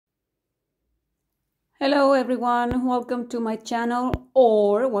Hello everyone, welcome to my channel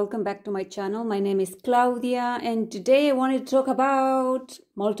or welcome back to my channel. My name is Claudia and today I wanted to talk about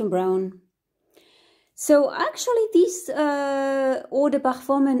Molton Brown. So actually these Eau de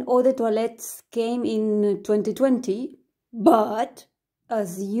Parfum and Eau de Toilette came in 2020, but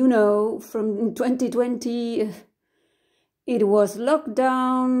as you know from 2020 it was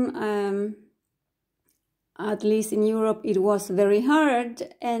lockdown. At least in Europe, it was very hard,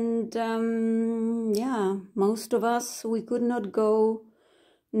 and yeah, most of us, we could not go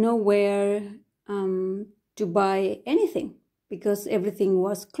nowhere to buy anything because everything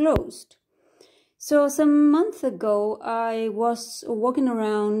was closed. So some months ago, I was walking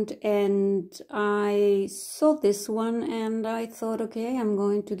around and I saw this one and I thought, okay, I'm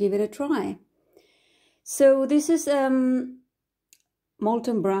going to give it a try. So this is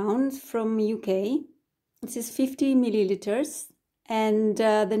Molton Brown from UK. This is 50 milliliters and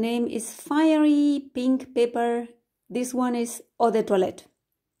the name is Fiery Pink Pepper. This one is Eau de Toilette.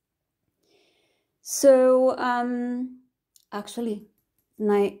 So actually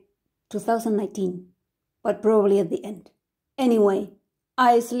 2019, but probably at the end. Anyway,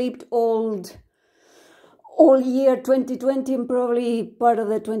 I slept all year 2020 and probably part of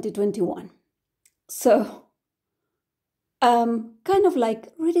the 2021. So kind of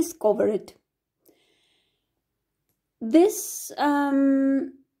like rediscover it. This,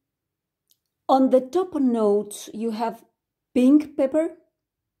 on the top notes, you have pink pepper,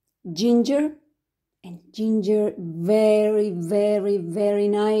 ginger, and ginger very, very, very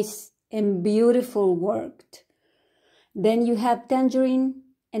nice and beautiful worked. Then you have tangerine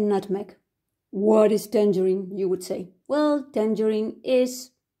and nutmeg. What is tangerine, you would say? Well, tangerine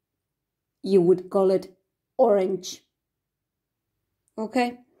is, you would call it orange.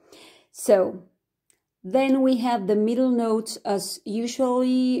 Okay, so then we have the middle notes as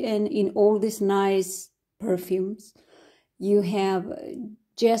usually and in all these nice perfumes. You have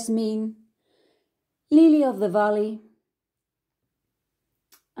jasmine, lily of the valley,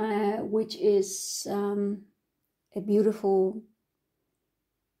 which is a beautiful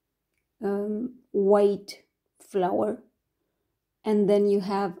white flower. And then you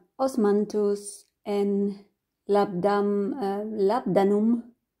have osmanthus and labdanum.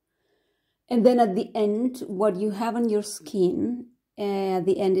 And then at the end, what you have on your skin, at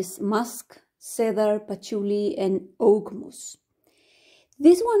the end is musk, cedar, patchouli, and oak moss.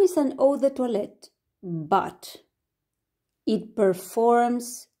 This one is an eau de toilette, but it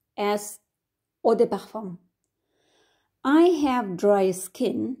performs as eau de parfum. I have dry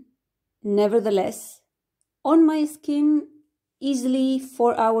skin, nevertheless, on my skin easily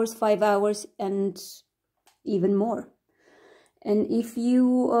 4 hours, 5 hours, and even more. And if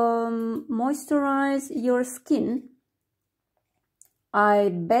you moisturize your skin, I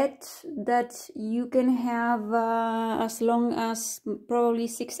bet that you can have as long as probably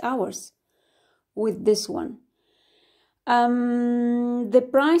 6 hours with this one. The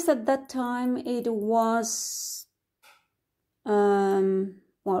price at that time, it was, well,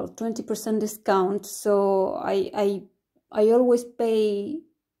 20% discount. So I always pay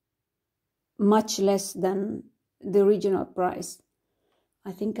much less than the original price.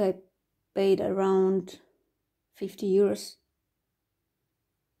 I think I paid around 50 euros,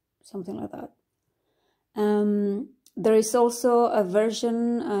 something like that. There is also a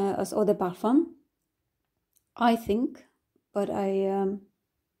version as eau de parfum, I think, but I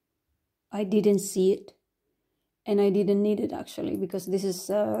didn't see it and I didn't need it actually because this is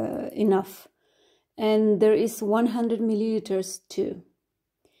enough. And there is 100 milliliters too.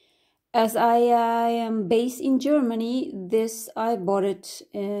 As I am based in Germany, this I bought it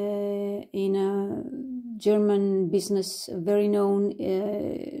in a German business, very known.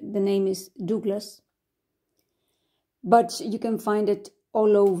 The name is Douglas, but you can find it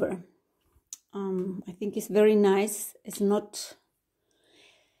all over. I think it's very nice. It's not.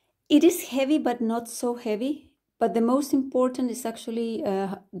 It is heavy, but not so heavy. But the most important is actually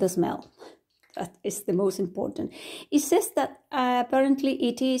the smell. That is the most important. It says that apparently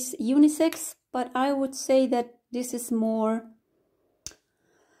it is unisex, but I would say that this is more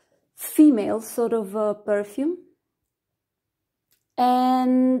female sort of perfume.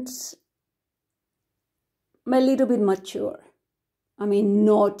 And a little bit mature. I mean,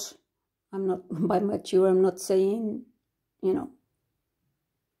 I'm not by mature, I'm not saying,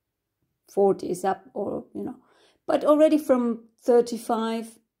 40 is up or, but already from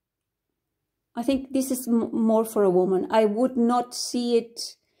 35, I think this is more for a woman. I would not see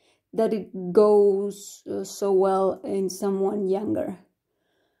it that it goes so well in someone younger.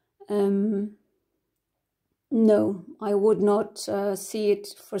 No, I would not see it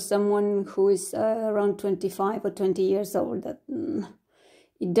for someone who is around 25 or 20 years old. That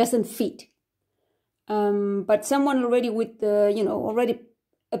it doesn't fit. But someone already with already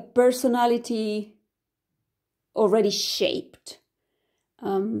a personality already shaped.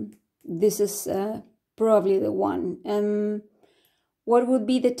 This is probably the one. What would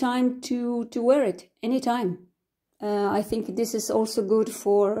be the time to wear it? Anytime. I think this is also good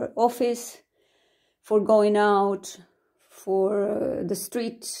for office, for going out, for the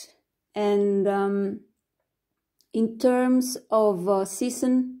street. And in terms of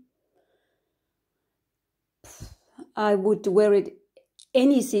season, I would wear it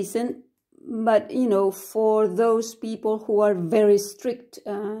any season. But, for those people who are very strict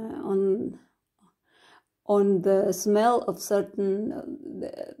on the smell of certain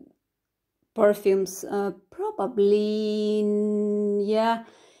perfumes, probably, yeah.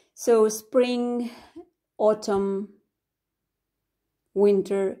 So spring, autumn,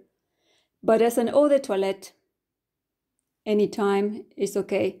 winter. But as an eau de toilette, anytime is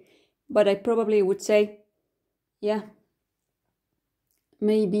okay. But I probably would say, yeah,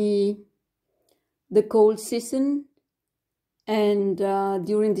 maybe the cold season, and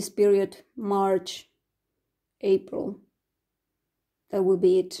during this period, March, April, that will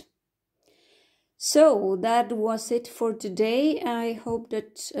be it. So that was it for today. I hope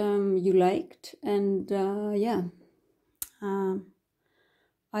that you liked, and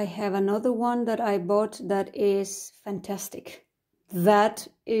I have another one that I bought that is fantastic. That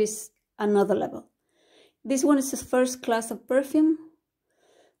is another level. This one is the first class of perfume.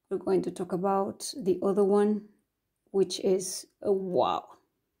 We're going to talk about the other one, which is a wow.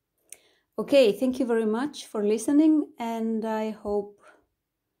 Okay, thank you very much for listening, and I hope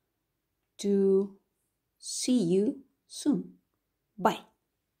to see you soon. Bye.